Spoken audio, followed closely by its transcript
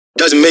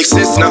Doesn't make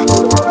sense now.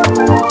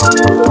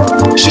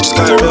 Shit just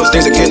got real,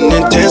 things are getting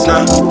intense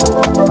now.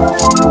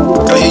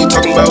 I hear you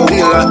talking about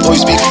we a lot, boy, you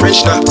speak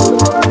French now.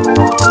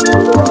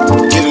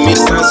 Giving me a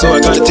sign, so I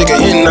gotta take a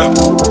hint now.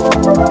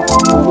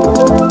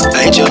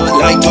 I hate you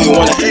like, do you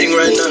wanna hang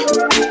right now?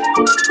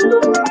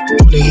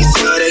 On the east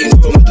side, you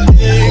know I'm with the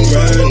hang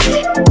right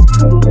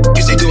now.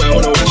 You say, do I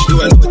wanna watch,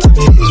 do I know what time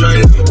it is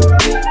right now?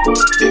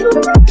 Yeah.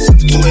 It's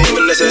 2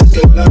 a.m. and that's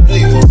asking a lot of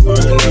you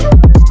right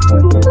now.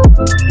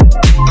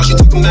 All she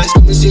talking about is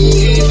come and see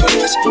me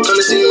first. Come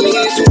and see me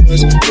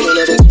first. You don't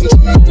ever come to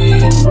me.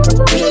 You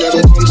don't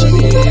ever come to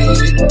me.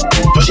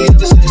 All she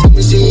ever says, come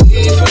and see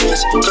me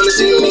first. Come and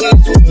see me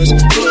first.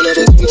 You don't ever come to me. You don't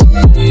ever come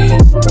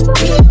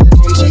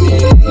to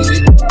me.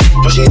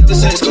 All she ever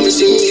says, come and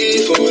see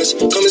me first.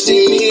 Come and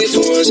see me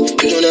first.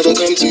 You don't ever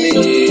come to me.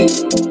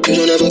 You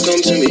don't ever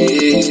come to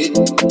me.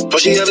 All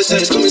she ever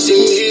says, come and see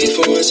me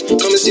first.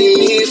 Come and see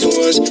me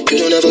first. You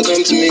don't ever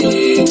come to me.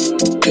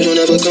 You don't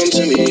ever come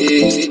to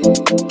me.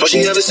 All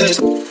she ever says.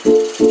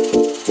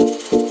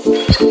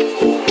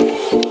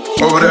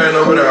 Over there and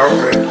over there,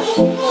 okay.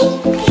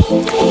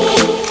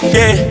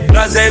 Yeah,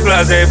 blase,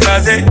 blase,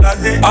 blase,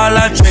 blase. All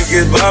I drink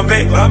is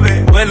Bombay.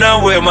 When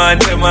I'm with my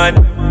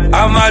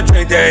I might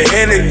drink that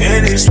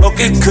Henny.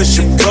 Smoking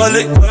cushion,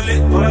 bullet.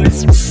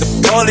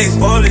 The police,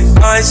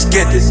 I ain't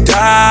scared to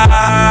die.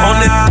 On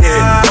the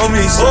dead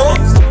homies,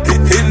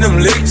 hitting them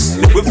licks,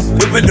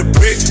 whipping the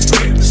bricks.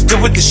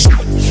 Still with the shit.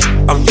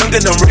 I'm young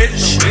and I'm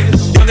rich.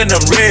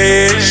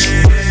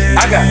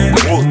 I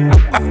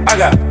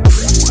got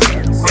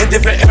in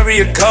different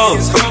area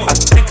codes. I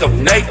think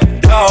I'm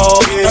naked,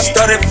 dog. I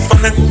started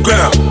from the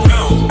ground.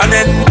 I'm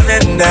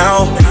then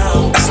now.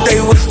 I stay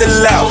with the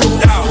loud.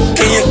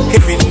 Can you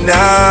hear me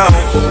now?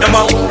 Am I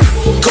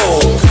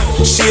cold?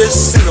 She a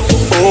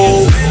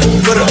centerfold.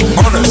 Put her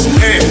on her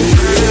stand.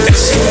 And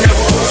she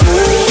never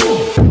told.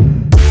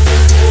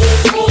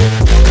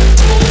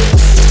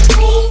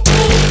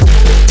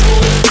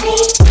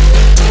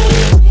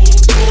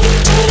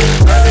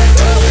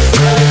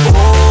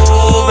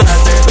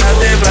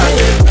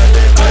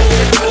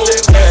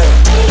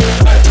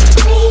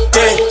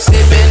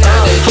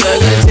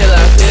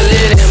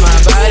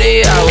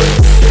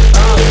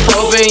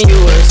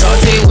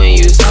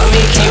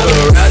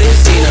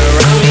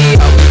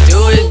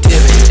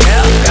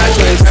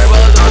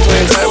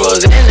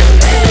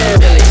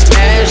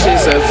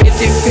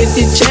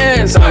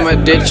 I'ma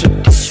ditch it.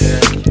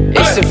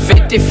 It's a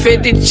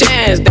 50-50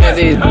 chance that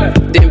it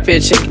didn't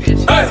pitch it.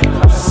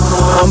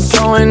 I'm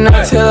blowing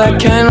out till I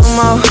can't no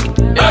more.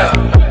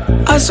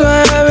 I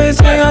swear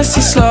everything I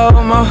see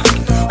slow-mo.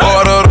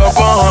 Ordered up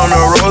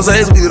 100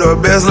 roses, we the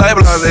best like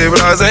blase,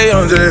 blase,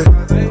 on J.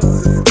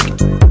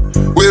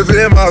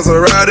 Whipping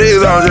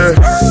Maseratis on J.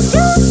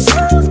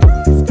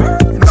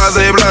 Blase,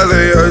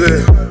 blase, on J.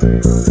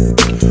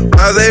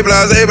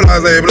 Blase,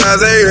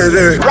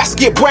 yeah.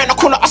 Rasket, brand, I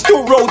corner, I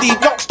still roll deep.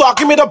 Youngstar,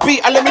 give me the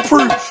beat and let me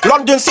prove.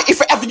 London City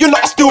forever, you know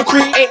I still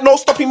creep. Ain't no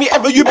stopping me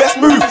ever, you best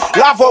move.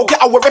 Lavo,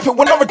 get out, rip it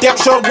with no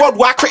redemption.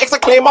 Worldwide critics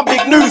acclaim my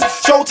big news.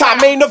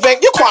 Showtime main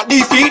event, you can't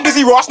defeat.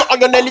 Dizzy Ross, not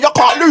on your Nelly, you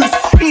can't lose.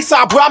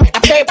 Eastside, bro, I make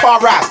the paper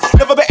rise.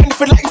 Never bet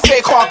anything like you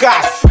fake car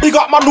guys. Big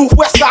up my north,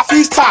 west, south,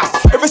 east ties.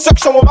 Every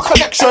section where my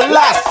connection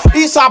lies.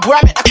 Eastside, bro,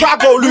 I make the crowd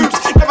go loops.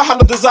 Never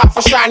had no desire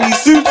for shiny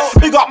suits.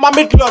 Big up my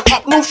Midland,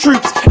 up north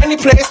troops. Any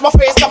place, my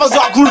face covers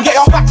up, groove. Get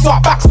your backs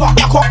up, back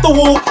off the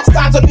wall.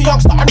 Stands at the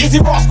youngster and Dizzy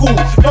Ross school.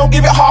 Don't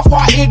give it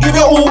half-hearted, give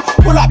it all.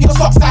 Pull up your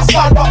socks and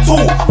stand up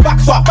tall.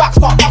 Backs up, back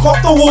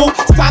off the wall.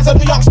 Stands at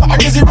the youngster and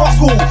Dizzy Ross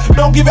school.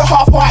 Don't give it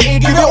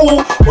half-hearted, give it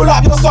all. Pull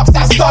up your socks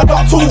and stand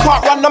up tall.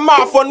 Can't run the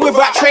marathon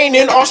without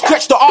training, or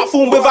stretch the art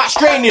form without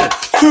straining.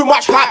 Too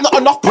much hype, not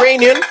enough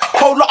braining.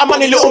 Whole lot of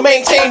money, little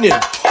maintaining.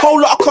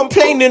 Whole lot of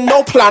complaining,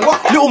 no plan.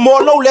 Little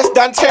more, no less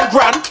than 10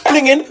 grand.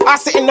 Blinging, I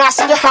sitting nice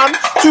in your hand.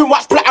 Too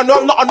much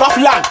platinum, not enough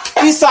land.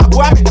 Eastside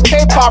boy, I make the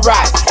paper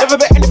rise. Never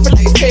bet anything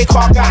like fake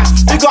car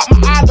guys. Big up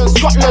my island,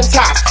 Scotland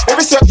ties.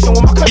 Every section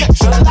with my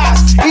connection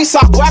lies.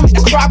 Eastside boy, I make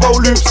the crowd go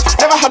loops.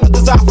 Never had the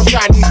desire for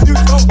shiny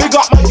suits. Big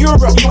up my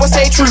Europe,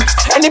 USA troops.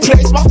 Any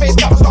place, my face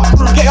covers up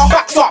through. Get your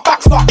backs up,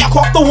 back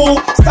off the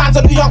wall. Stands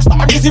at the youngster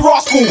and Dizzy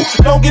Ross school.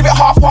 Don't give it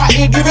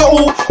half-hearted, give it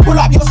all. Pull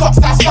up your socks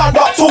and stand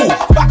up tall.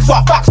 Backs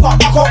up, back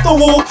off the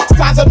wall.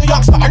 Stands at the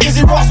youngster and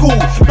Dizzy Ross school.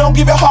 Don't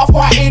give it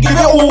half-hearted, give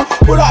it all.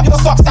 Pull up your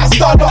socks and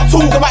stand up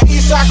tall. To my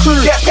Eastside crew,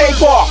 get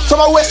paper. To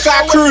my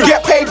Westside crew,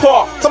 get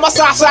paper. To my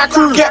Southside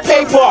crew, get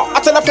paper. I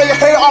tell the player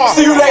hater,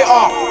 see you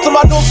later. To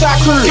my Northside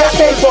crew, get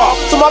paper.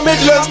 To my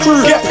Midlands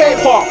crew, get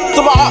paper.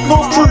 To my up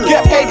North crew,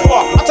 get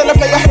paper. I tell the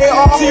player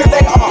hater, see you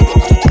later.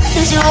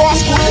 Dizzy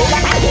Ross crew,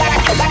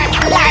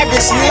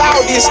 livest,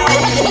 loudest,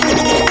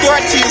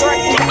 dirtiest,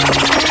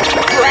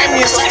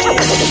 grimiest,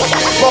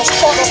 most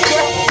hottest,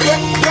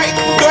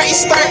 dirty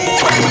stank.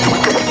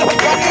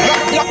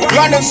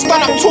 London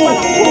stand up too.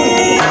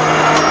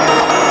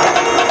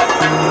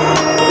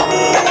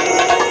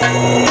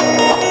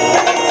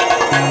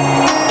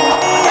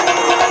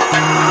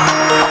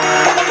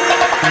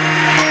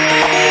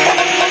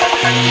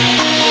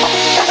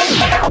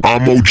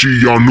 I'm OG,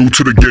 y'all new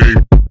to the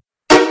game.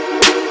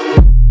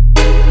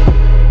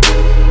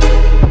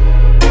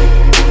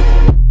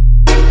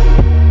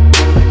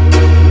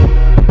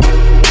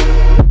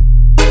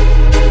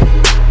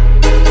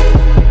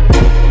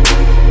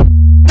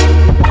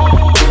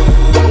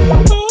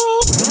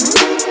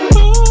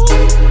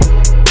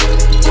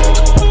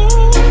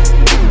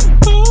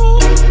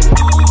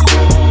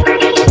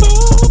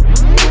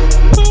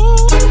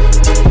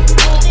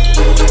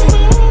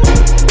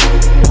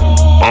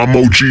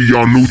 OG,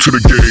 y'all new to the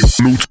game.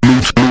 New.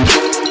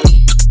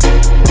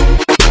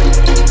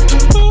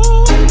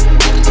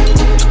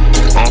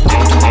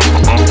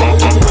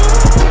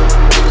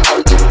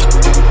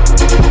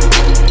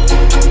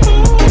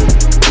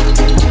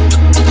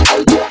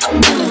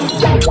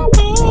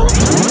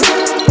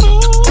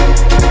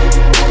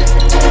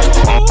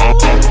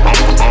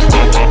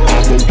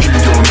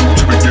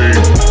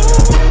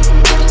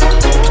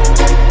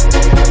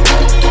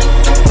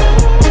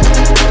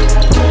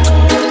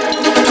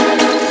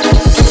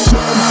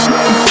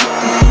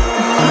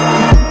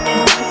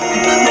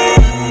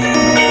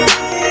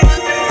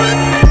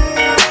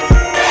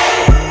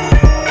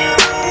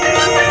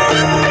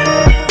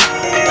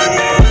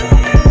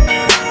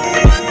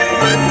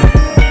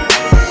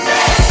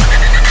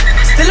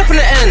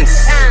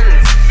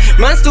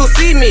 Man still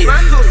see me,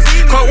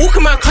 can't walk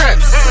in my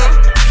crepes.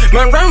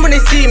 Man run when they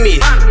see me.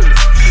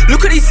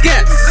 Look at these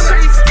skets,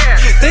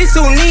 they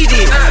so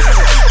needy.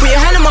 Put your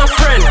hand on my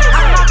friend.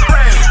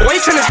 Why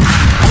you tryna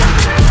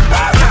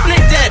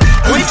Kaepernick dead?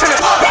 Why you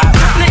tryna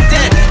Kaepernick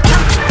dead?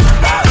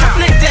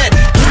 Kaepernick dead.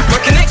 My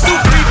connect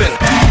still breathing.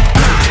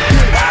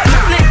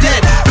 Kaepernick dead.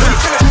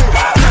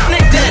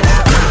 Kaepernick dead.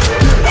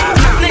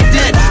 Kaepernick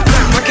dead.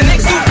 My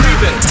connect still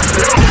breathing.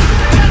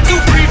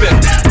 Still breathing.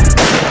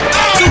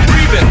 Still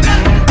breathing.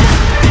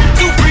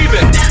 Still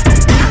breathing.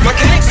 My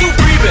connect still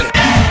breathing.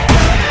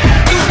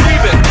 Still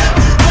breathing.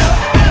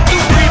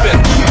 Still breathing.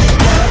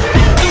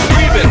 Still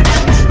breathing.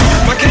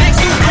 My connect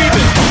still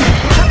breathing.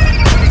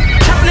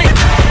 Kaepernick.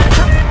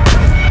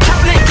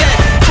 Kaepernick dead.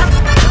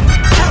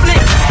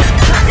 Kaepernick.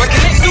 My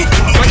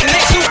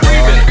connect still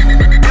breathing.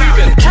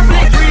 Breathing.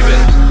 Kaepernick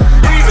breathing.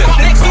 Breathing.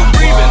 Connect still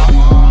breathing.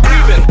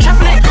 Breathing.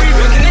 Kaepernick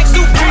breathing. Connect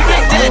still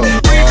breathing. Dead.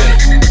 Breathing.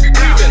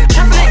 Breathing.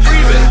 Kaepernick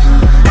breathing.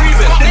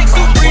 Breathing. Connect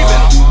still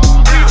breathing.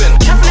 Breathing.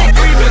 Kaepernick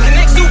breathing.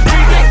 Connect still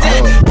breathing.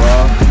 Dead.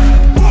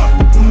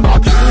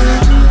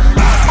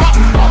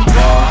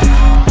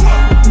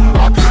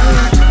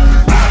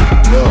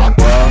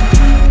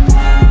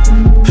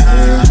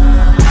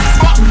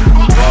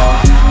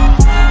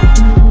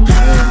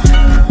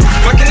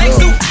 My connect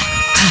still.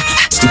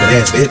 Stupid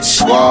ass bitch.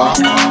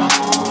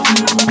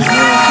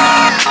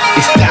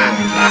 It's that.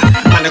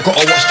 Man, I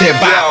gotta watch their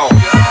back.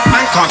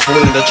 Man can't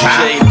fall in the trap.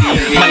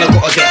 Man, I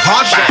gotta get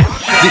hard back.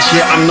 This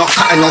year I'm not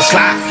cutting no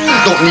slack.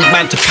 Don't need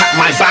man to pack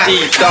my back.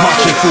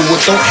 Marching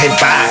forward, don't head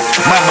back.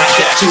 Man might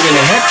get you in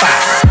the head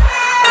back.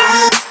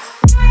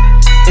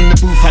 In the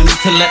booth, I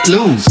need to let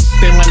loose.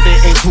 Them man, they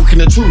ain't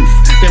talking the truth.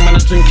 Them man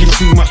are drinking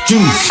too much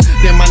juice.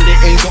 Them man, they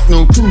ain't got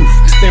no proof.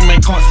 Them man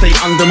can't stay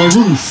under my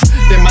roof.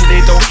 Them man,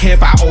 they don't care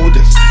about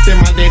olders.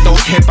 Them man, they don't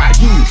care about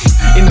youth.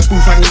 In the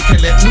booth, I need to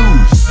let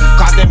loose.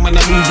 Cause them man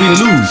are moving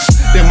loose.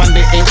 Them man,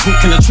 they ain't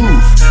talking the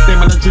truth. Them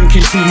man are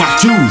drinking too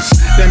much juice.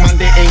 Them man,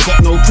 they ain't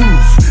got no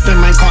proof. Them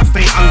man can't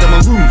stay under my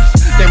roof.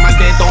 Them man,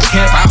 they don't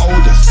care about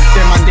olders.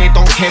 Them man, they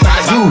don't care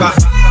about youth.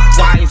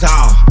 Wiser,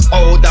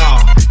 older,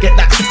 get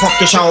that chip off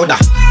your shoulder.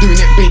 Doing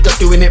it bigger,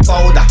 doing it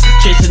bolder.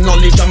 Chasing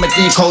knowledge, I'm a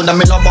decoder.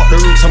 Me love about the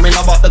roots, I me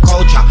love about the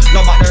culture.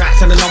 Love about the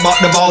rats and I love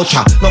about the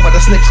vulture. Love about the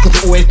snakes cause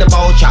it's always the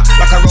vulture.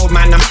 Like a road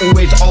man, I'm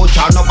always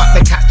ultra. Love about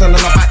the cats and I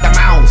love about the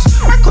mouse.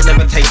 Man could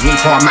never take me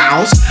for a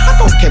mouse. I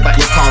don't care about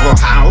your car or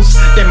house.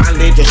 Them man,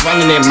 they just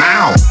running their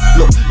mouth.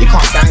 Look, you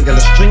can't dangle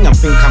a string and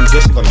think I'm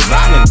just gonna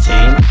run and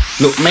ting.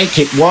 Look, make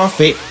it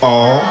worth it,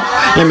 or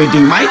let me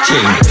do my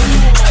thing.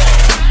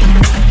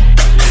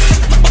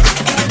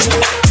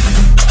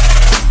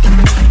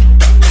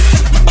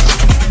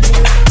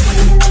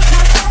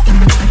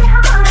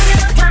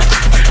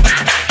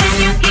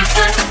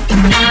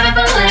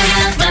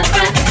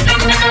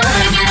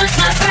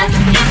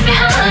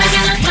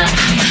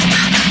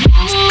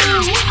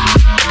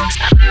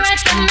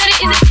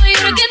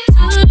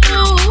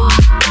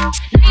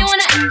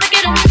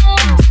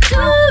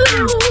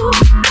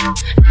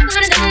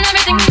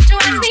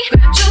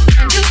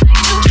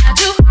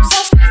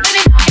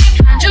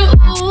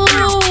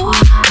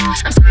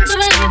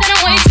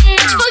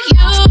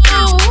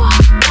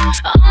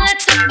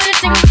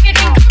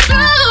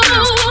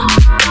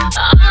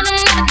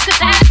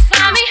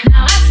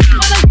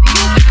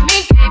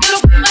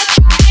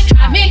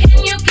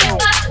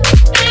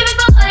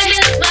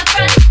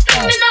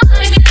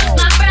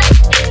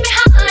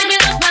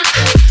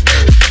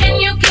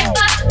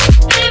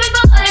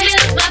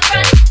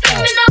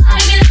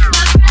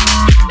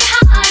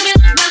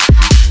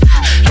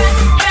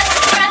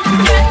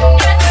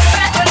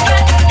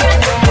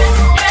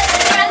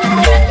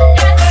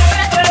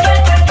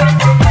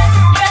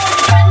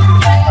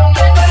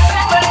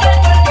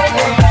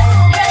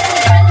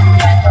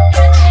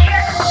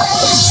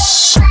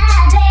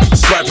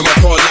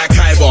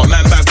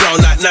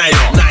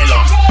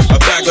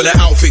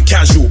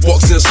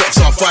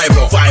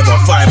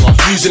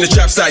 Using the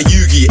traps like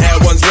Yugi, Air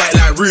Ones white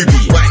like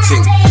Ruby.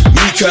 Whiting,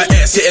 Mika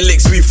S, hitting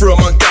licks, we threw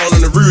them on down on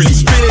the rulie.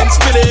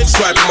 Spinning,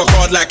 swiping my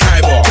card like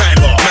Kyber. Man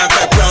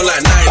back brown like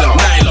Nyla.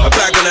 A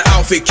bag on the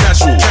outfit,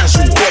 casual.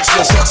 Boxing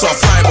the socks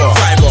off fiber.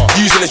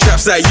 Using the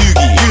traps like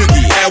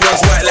Yugi, Air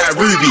Ones white like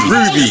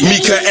Ruby.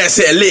 Mika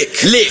set a lick.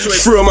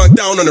 Threw a monk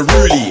down on the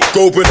rulie.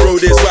 Goulburn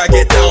Road is where I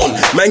get down.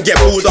 Man get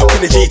pulled up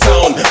in the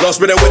G-Town. Last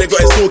minute when they got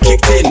his door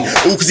kicked in.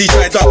 All cause he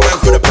tried duck man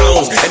for the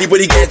pounds.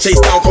 Anybody getting chased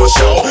down can't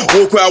shout.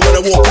 Walk where I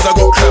wanna walk cause I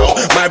got clout.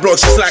 My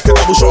block's just like a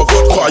double shot of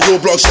vodka. Your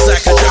block's just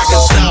like a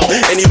dragon stout.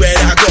 Anywhere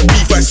that I got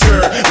beef I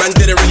stir. Man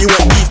didn't really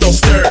want beef, don't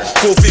stir.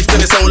 450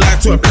 this whole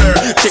life to a blur.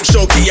 Chick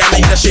shoky, I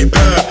make that shit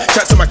purr.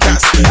 Chat to my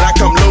cats, like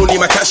I'm lonely,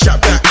 my cat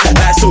shot back.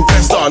 Like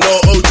Sylvester, no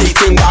OJ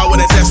thing, but I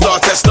wanna test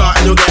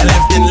and you'll get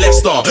left in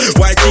Leicester.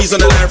 YG's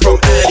on the line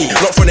from early,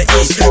 not from the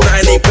east, 9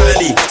 ain't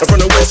pearly. I'm from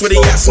the west where they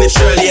got sniff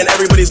Shirley, and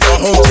everybody's got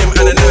a home gym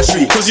and a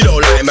nursery. Cause you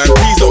don't like man,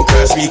 please don't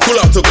curse me. Call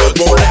up to God,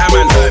 won't let a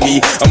man hurt me.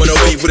 I'm on a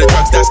wave with the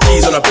drugs, that's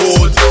keys on a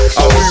board.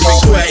 I'm moving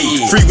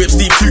quirty, 3 whips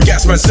deep, 2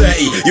 gas man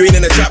 30. You ain't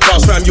in the trap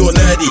house fam, you're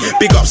nerdy.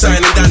 Big up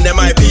signing down, they're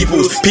my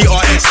peoples.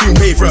 PRS soon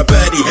pay for a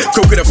birdie.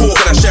 Cook with a fork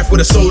and a chef with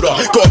a soda.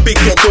 Got a big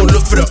dog, don't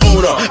look for the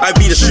owner. I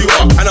be the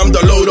shooter and I'm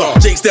the loader.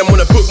 Jake's them on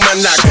a book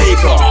man like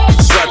paper.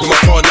 Swiping my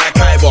card like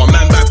Kyber.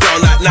 Man back down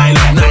like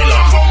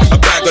Nyla. A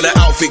bag on the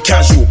outfit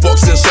casual.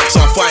 Boxing socks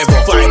on fiver.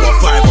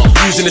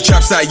 Using the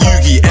traps like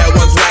Yugi. Air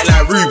ones white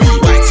like Ruby.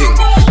 Whiting.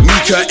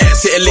 Mika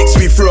X hit a lick,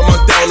 we threw a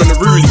monk down on the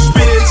rulie.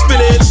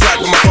 Spinning.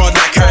 Swiping my card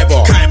like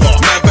Kyber.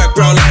 Man back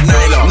brown like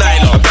Nyla.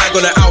 A bag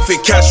on the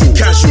outfit casual.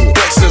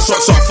 Boxing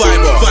socks on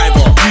fiver.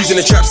 Using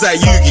the traps like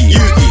Yugi.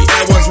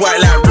 Air ones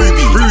white like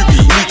Ruby.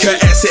 Mika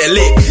X hit a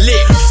lick.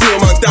 Threw a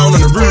monk down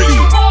on the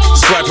rulie.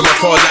 Swiping my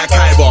card like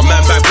Kyber.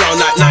 Man back brown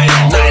like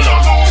Nyla.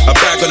 A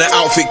bag on the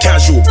outfit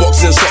casual.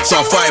 Boxing socks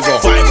on fiver.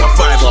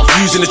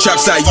 Using the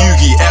traps like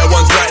Yugi. Air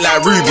ones white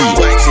like Ruby.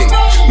 Whiting.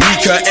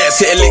 Mika X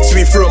hit a lick,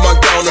 we threw a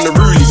monk down on the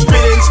rulie.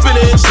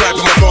 Spinning.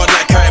 Swiping my card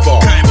like Kyber.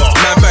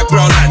 Man back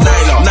brown like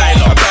Nyla.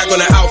 A bag on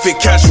the outfit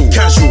casual.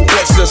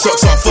 Boxing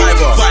socks on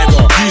fiver.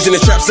 Using the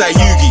traps like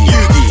Yugi.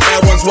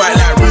 Air ones white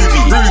like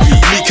Ruby.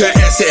 Mika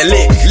X hit a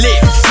lick.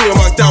 Threw a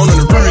monk down on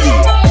the rulie.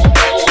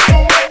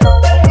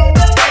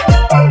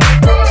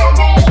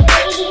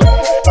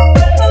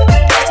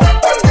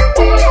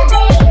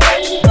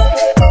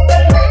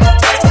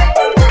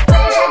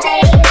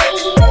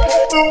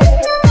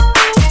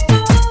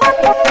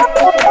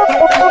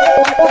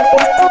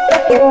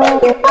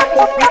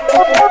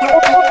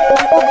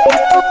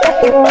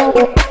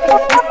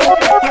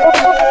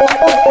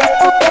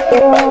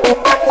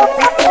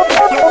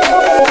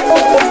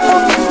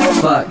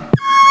 Fuck.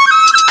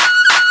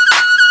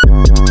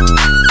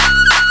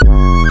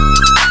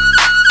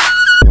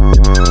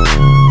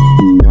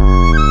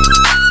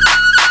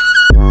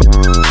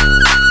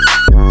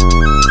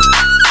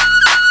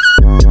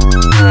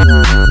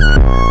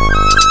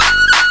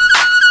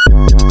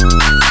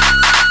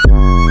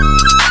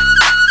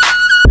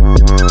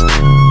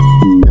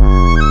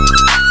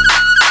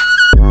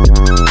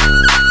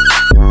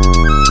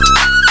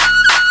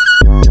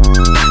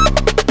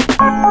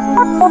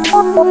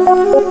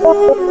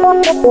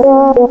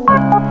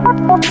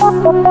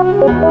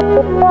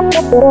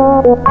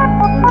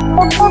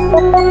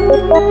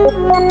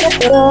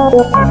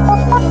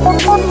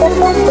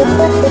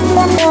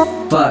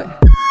 Fuck.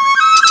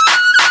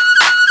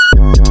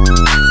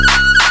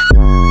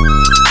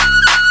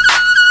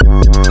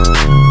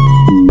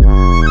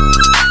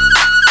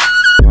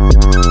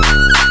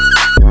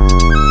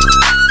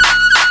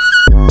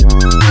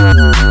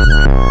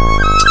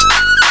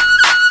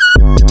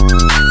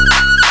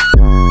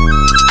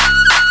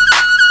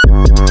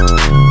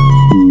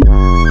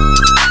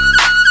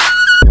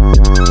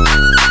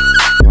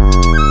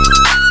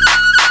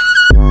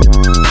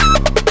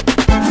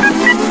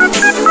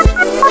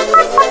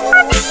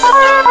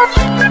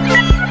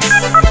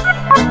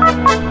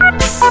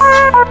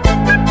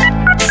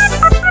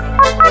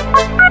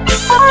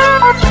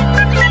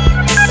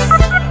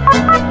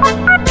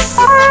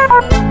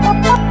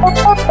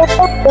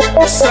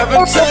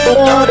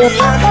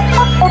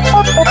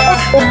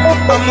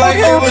 I'm like,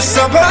 hey, what's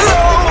up,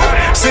 hello?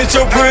 Since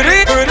you're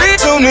pretty,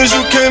 soon as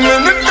you came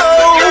in the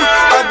door,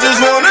 I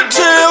just wanna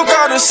chill,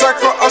 got a sack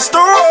for us to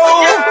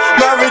roll.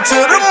 Married to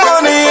the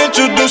money,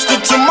 introduced her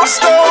to my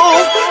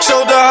stove.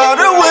 Showed her how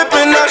to whip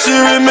it, now she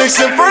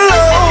remixing for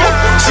low.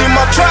 She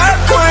my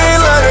trap queen,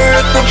 let her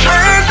hit the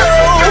bando.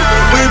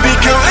 We be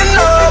counting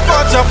up,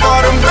 watch how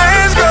far them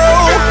bands go.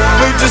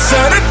 We just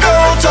had a go,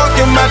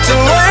 talking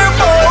matching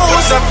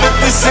Lambos. At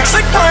 56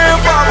 a gram,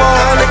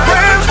 500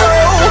 grams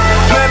though.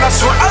 Man, I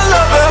swear I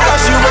love her, how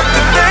she work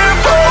the damn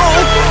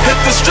pole. Hit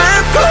the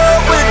strip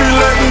club, we be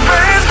letting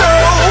bands go.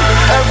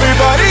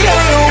 Everybody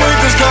hatin', we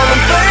just call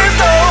them fans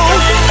though.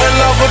 In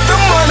love with the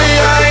money,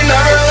 I ain't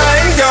never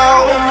letting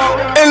go.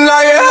 And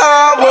I get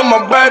hard with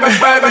my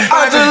baby.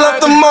 I just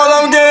left the mall,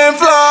 I'm getting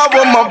fly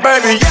with my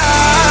baby.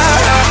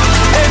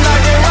 Yeah. And I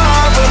get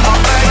hard with my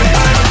baby.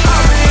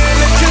 I be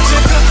in the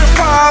kitchen cooking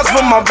pies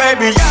with my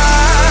baby.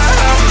 Yeah.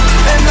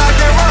 And I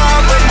get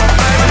hard with my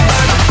baby.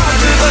 I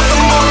just left the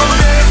mall, I'm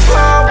getting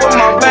fly with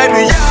my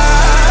baby. Yeah.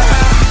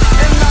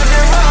 And I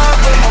get hard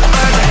with my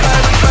baby.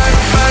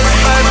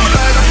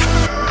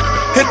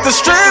 Hit the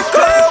strip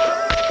club.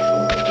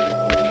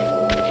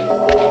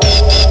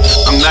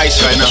 I'm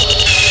nice right now.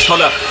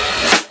 Hold up.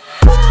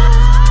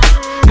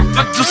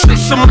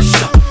 so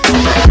myself.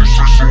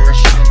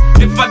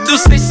 If I do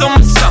say so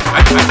myself.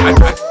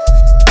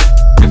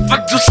 If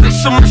I do say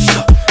so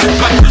myself. If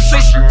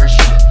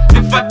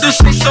I do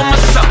say so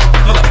myself.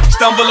 Hold up.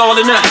 Stumble all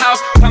in the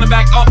house, kinda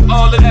back up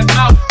all of that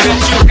mouth that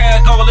you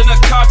had all in the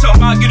car. Talking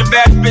about you the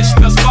bad bitch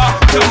thus far.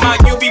 Talking about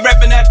you be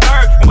reppin' that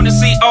bird. I wanna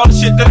see all the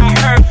shit that I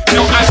heard.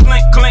 No ice,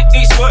 Clint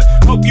Eastwood.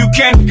 Hope you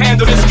can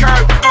handle this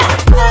curve.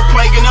 Role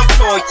playing up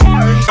for you.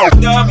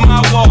 Dub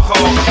my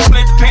Warhol.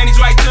 Slip the panties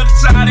right to the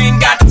side. Ain't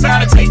got the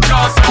time to take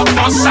jaws off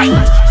on sight.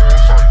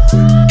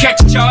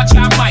 Catch a charge,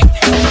 I might.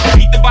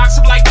 Beat the box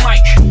up like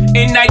Mike.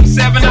 In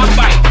 97, I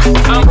bite.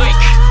 I'm like,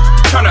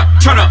 turn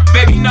up,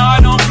 baby, no, I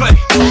don't play.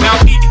 Now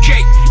eat the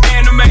cake,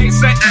 anime,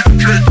 say,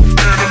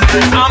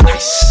 I'm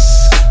nice.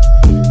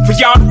 For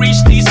y'all to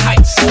reach these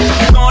heights,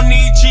 you gon'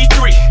 need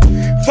G3,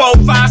 4,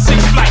 5,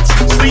 6 flights.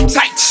 Sleep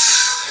tight.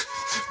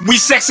 We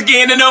sex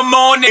again in the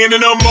morning.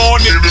 Hold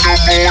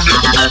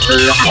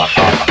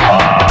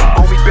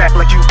me back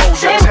like you owe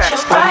your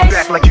tax. Hold me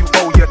back like you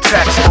owe your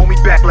tax. Hold me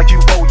back like you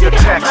owe your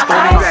tax. Hold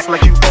me back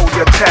like you owe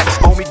your tax.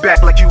 Hold me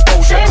back like you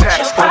owe your tax.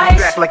 Hold me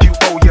back like you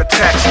owe your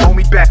tax. Hold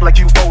me back like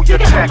you owe your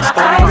tax. Hold me back like you owe your tax.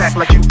 Hold me back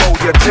like you owe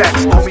your tax.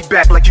 Hold me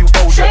back like you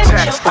owe your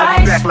tax. Hold me back like you owe your tax. Hold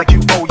me back like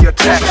you owe your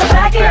tax.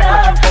 Hold me back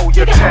like you owe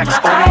your tax.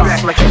 Hold me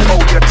back like you owe your tax. Hold me back like you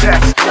owe your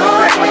tax.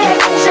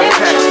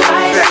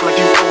 Back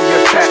like you owe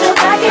your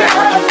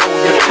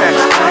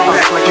tax.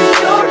 Back like you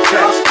owe your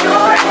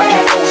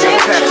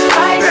tax.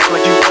 Back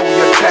like you owe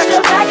your tax.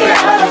 Back like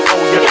you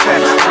owe your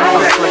tax.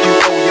 Back like you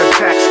owe your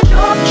tax.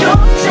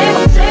 Jump,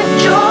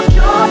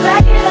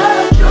 back it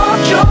up.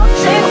 Jump,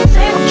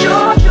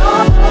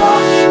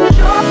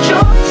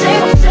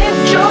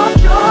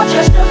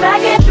 just to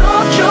back it.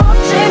 Jump, back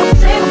it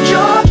up.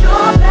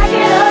 Jump, back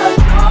it up.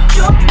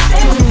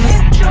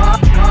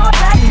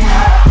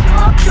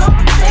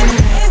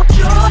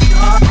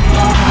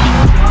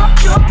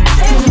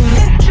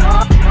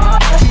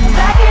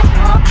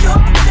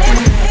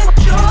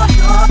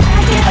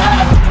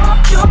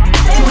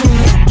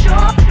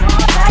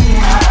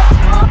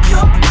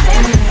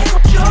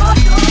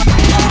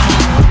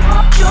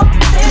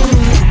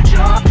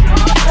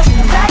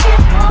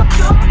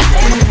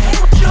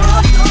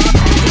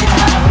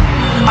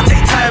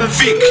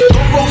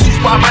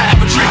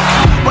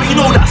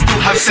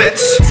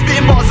 sets.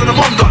 Spitting bars on the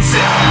mom done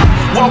set.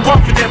 What I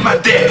want for them, man,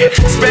 there.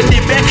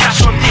 Spending bare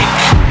cash on ink.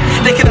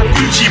 They can have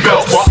Gucci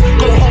belts, but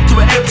go home to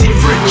an empty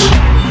fridge.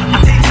 I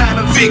take time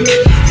and think.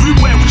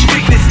 Rude where which you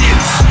think this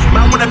is?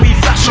 Man wanna be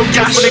flash on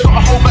gas, but they got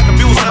a whole bag of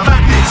bills on a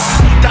madness.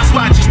 That's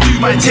why I just do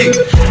my tick.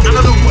 And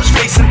I don't watch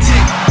face and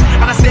tick.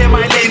 And I stay in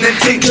my lane and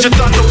tick. Cause you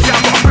done no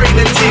down, got a brain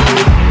and tick.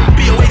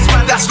 Be a waste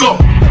man, that's long.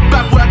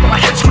 Bad boy, I got my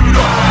head screwed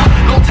up.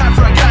 No time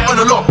for a guy on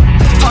the lock.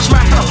 Touch my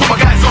hand, I put my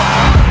guys on.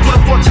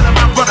 Wanna go tell a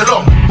man run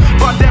along.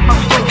 But them man,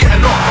 we don't get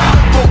along.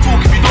 Don't talk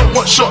if you don't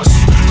want shots.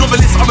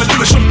 Novelist, I'm a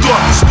Lewis from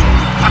Dots.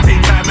 I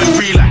take time and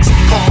relax.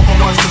 Pop on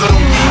ones cause I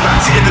don't need that.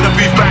 Sitting in the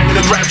booth, banging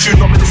the rap tune.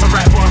 Novelist, I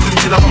write bars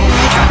until I'm a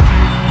weekend.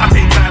 I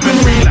take time and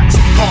relax.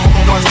 Pop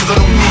on ones cause I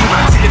don't need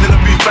that. Sitting in the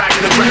booth,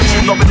 banging the rap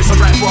tune. Novelist, I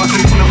write bars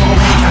until I'm a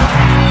weekend.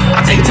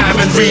 I take time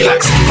and relax.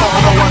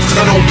 Pop on ones cause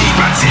I don't need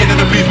that. Sitting in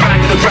the booth,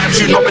 banging the rap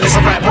tune. Novelist,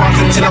 I write bars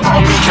until I'm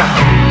a weekend.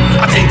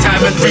 I take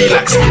time and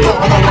relax.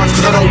 Pop on my ones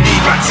cause I don't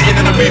need that. Sitting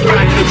in the booth,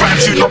 banging the rap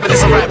tune.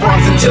 Novelist, I write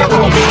bars until I'm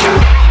a weekend.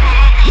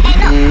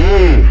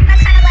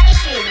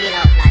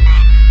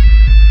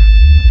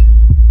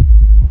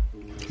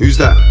 Who's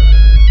that?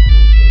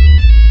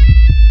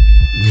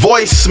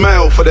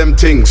 Voicemail for them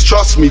things,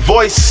 trust me,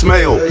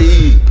 voicemail.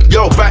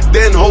 Yo, back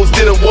then hoes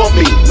didn't want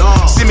me.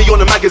 See me on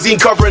the magazine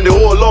cover and they're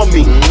all on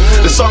me.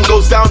 The sun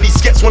goes down, these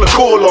skets wanna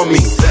call on me.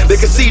 They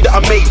can see that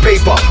I made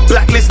paper.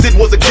 Blacklisted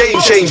was a game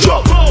changer.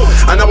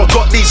 And now I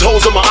got these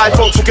hoes on my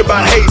iPhone talking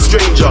about hey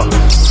stranger.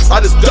 I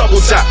just double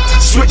tap,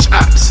 switch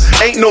apps.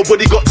 Ain't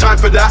nobody got time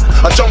for that.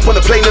 I jump on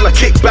the plane and I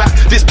kick back.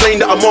 This plane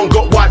that I'm on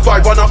got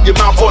Wi-Fi. Run up your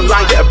mouth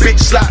online, get a bitch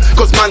slap.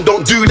 Cause man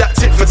don't do that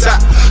tit for tat.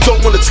 Don't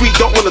wanna tweet,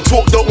 don't wanna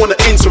talk, don't wanna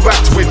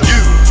interact with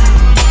you.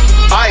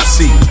 I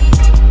see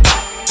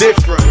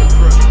different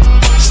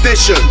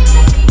station.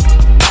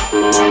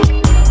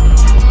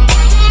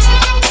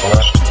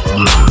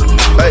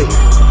 Hey.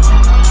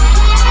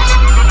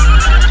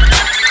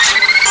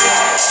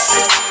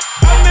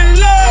 I'm in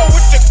love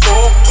with the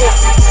coco.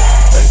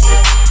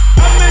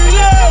 I'm in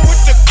love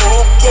with the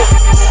coco.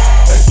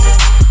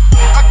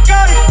 I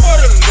got it for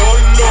the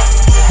Lolo.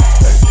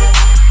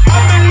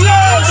 I'm in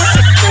love with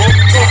the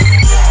coco.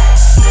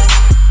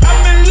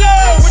 I'm in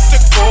love with the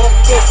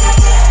coco.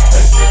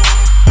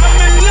 I'm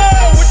in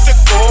love with the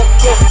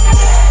coco.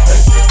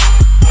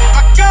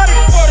 I got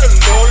it for the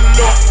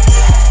Lolo.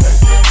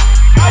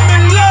 I'm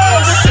in love.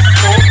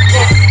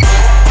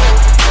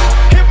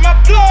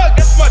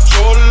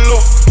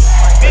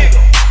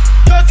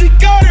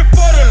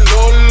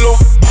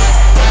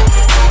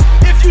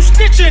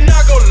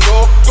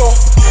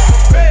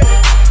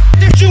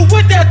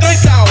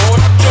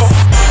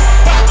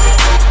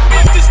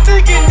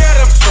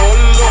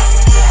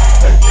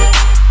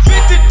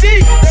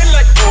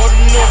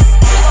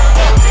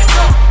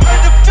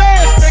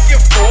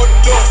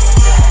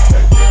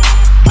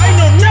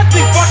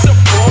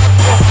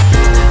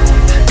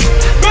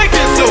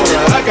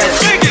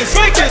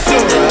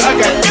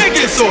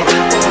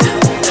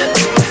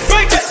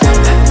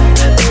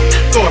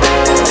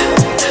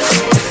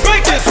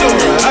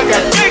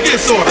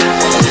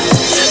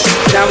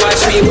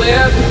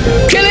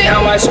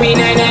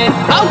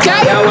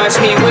 Okay. Now watch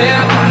me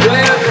whip,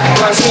 whip.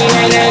 Watch me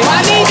nae nae.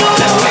 Why me do it?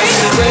 Now watch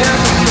me whip.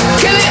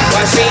 Kill it.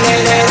 Watch me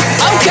nae nae.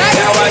 Okay.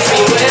 Now watch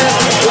me whip,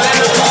 whip.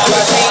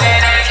 Watch me nae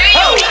nae.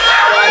 Oh.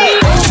 Watch me.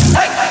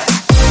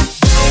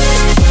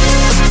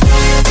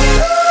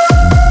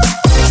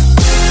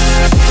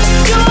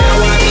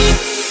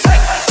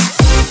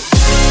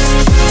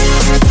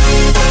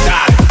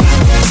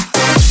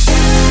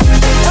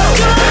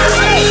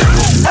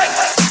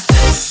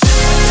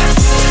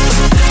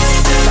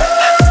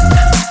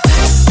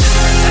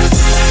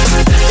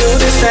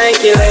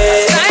 Thank you,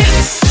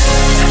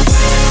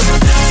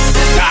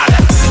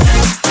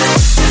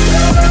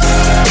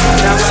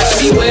 now watch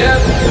me whip,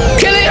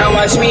 kill it. Now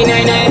watch me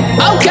nae nae.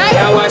 Okay.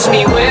 Now watch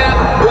me whip,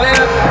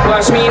 whip.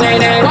 Watch me nae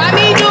nae. Why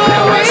me do it?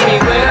 Now watch me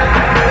whip,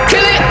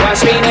 kill it.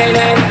 Watch me nae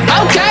nae.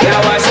 Okay.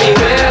 Now watch me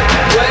whip,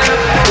 whip.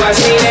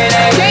 Watch me nae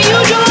nae. Can you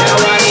do it? Now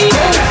watch me,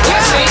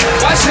 watch me,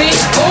 watch me,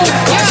 ooh,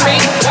 watch me,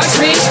 watch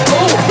me,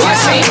 ooh,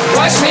 watch me,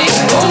 watch me,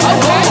 ooh,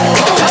 okay,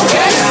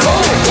 okay,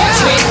 ooh, watch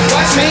me,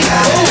 watch me,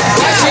 ooh,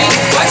 watch me,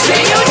 watch me,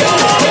 you do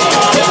it.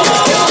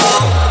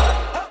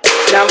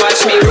 Now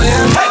watch me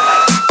whip.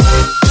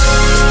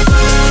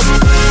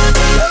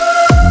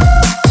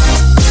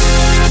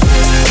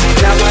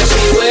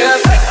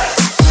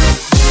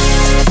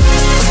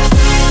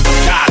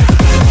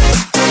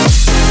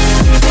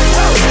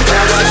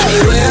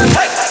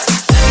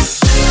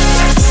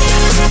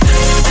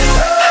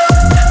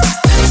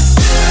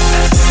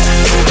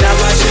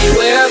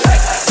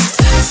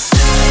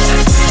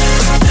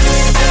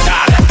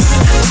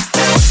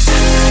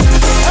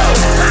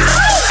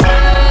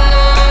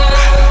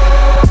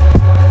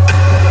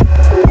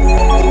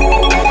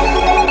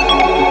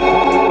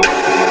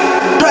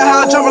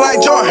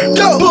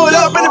 Pulled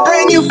up in a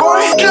brand new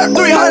foreign. 300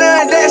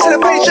 and dance in the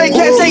pay straight.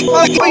 Can't take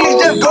fuck, but you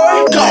just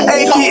going.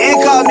 AP, it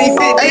called me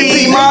 50.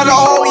 AP model,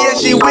 oh yeah,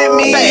 she with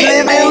me.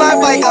 Living life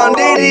like I'm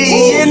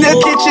Diddy. In the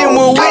kitchen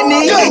with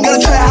Whitney. Got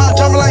a trap house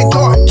jumping like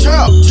Jordan.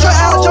 Trap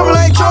house jumping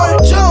like Jordan.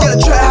 Got a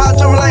trap house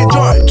jumping like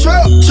Jordan.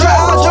 Trap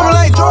house jumping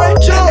like Jordan.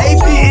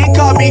 AP, it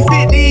called me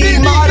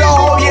 50. Model,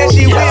 oh yeah,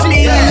 she with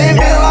me.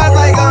 Living life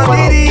like I'm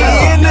Diddy.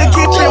 In the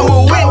kitchen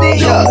with Whitney.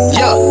 Yeah,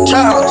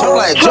 trap house jumping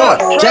like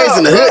Jordan. J's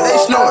in the hood, they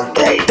snoring.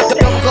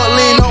 Double cut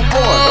lean on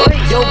board.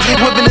 Yo, keep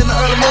whipping in the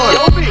early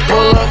morning.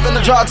 Pull up in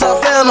the drop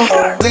top phantom.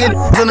 Niggas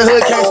in the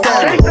hood can't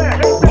stand me.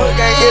 Hood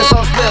gang is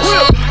so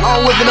special.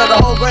 I'm whipping up the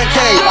whole Grand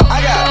Cage. I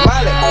got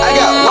Miley, I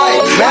got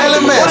White,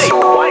 Marilyn Manson.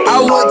 I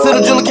went to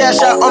the jeweler cash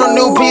out on a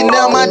new P,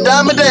 now my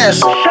diamond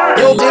dancing.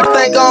 Yo, bitch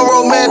think I'm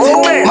romantic.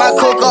 My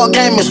cookout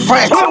game is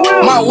frantic.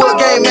 My wood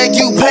game make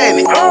you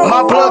panic.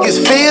 My plug is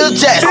Phil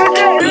Jackson.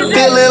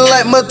 Feeling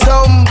like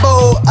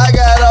Matumbo. I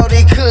got all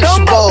these kush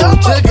bowls.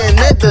 Chicken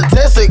at the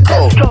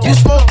testicle. You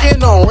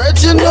smoking on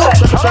Reginald?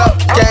 Trap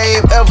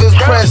game, Elvis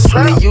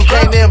Presley. You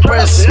can't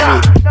impress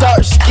me.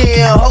 Dark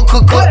skin, hoe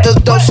could cook the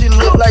dough. She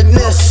look like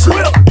Nestle.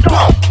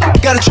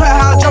 Got a trap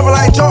house jumping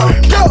like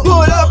Jordan.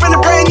 Pulled up in a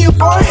brand new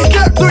foreign.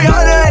 300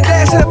 and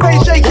dance in the pay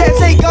straight. Can't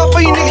take off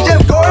for you niggas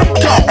just going.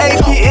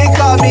 AP, it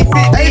called me 50.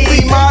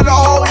 AP model,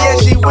 oh yeah,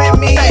 she with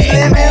me.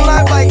 Living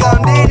life like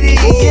I'm Diddy.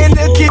 In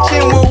the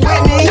kitchen with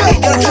Whitney.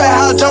 Got a trap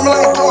house jumping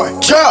like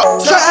Jordan.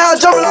 Trap house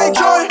jumping like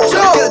Jordan.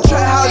 Got a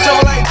trap house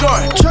jumping like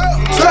Jordan.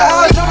 Trap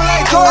house jumping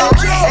like Jordan.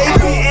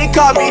 AP, it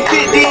called me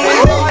 50.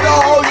 Model,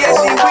 oh yeah,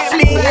 she with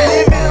me.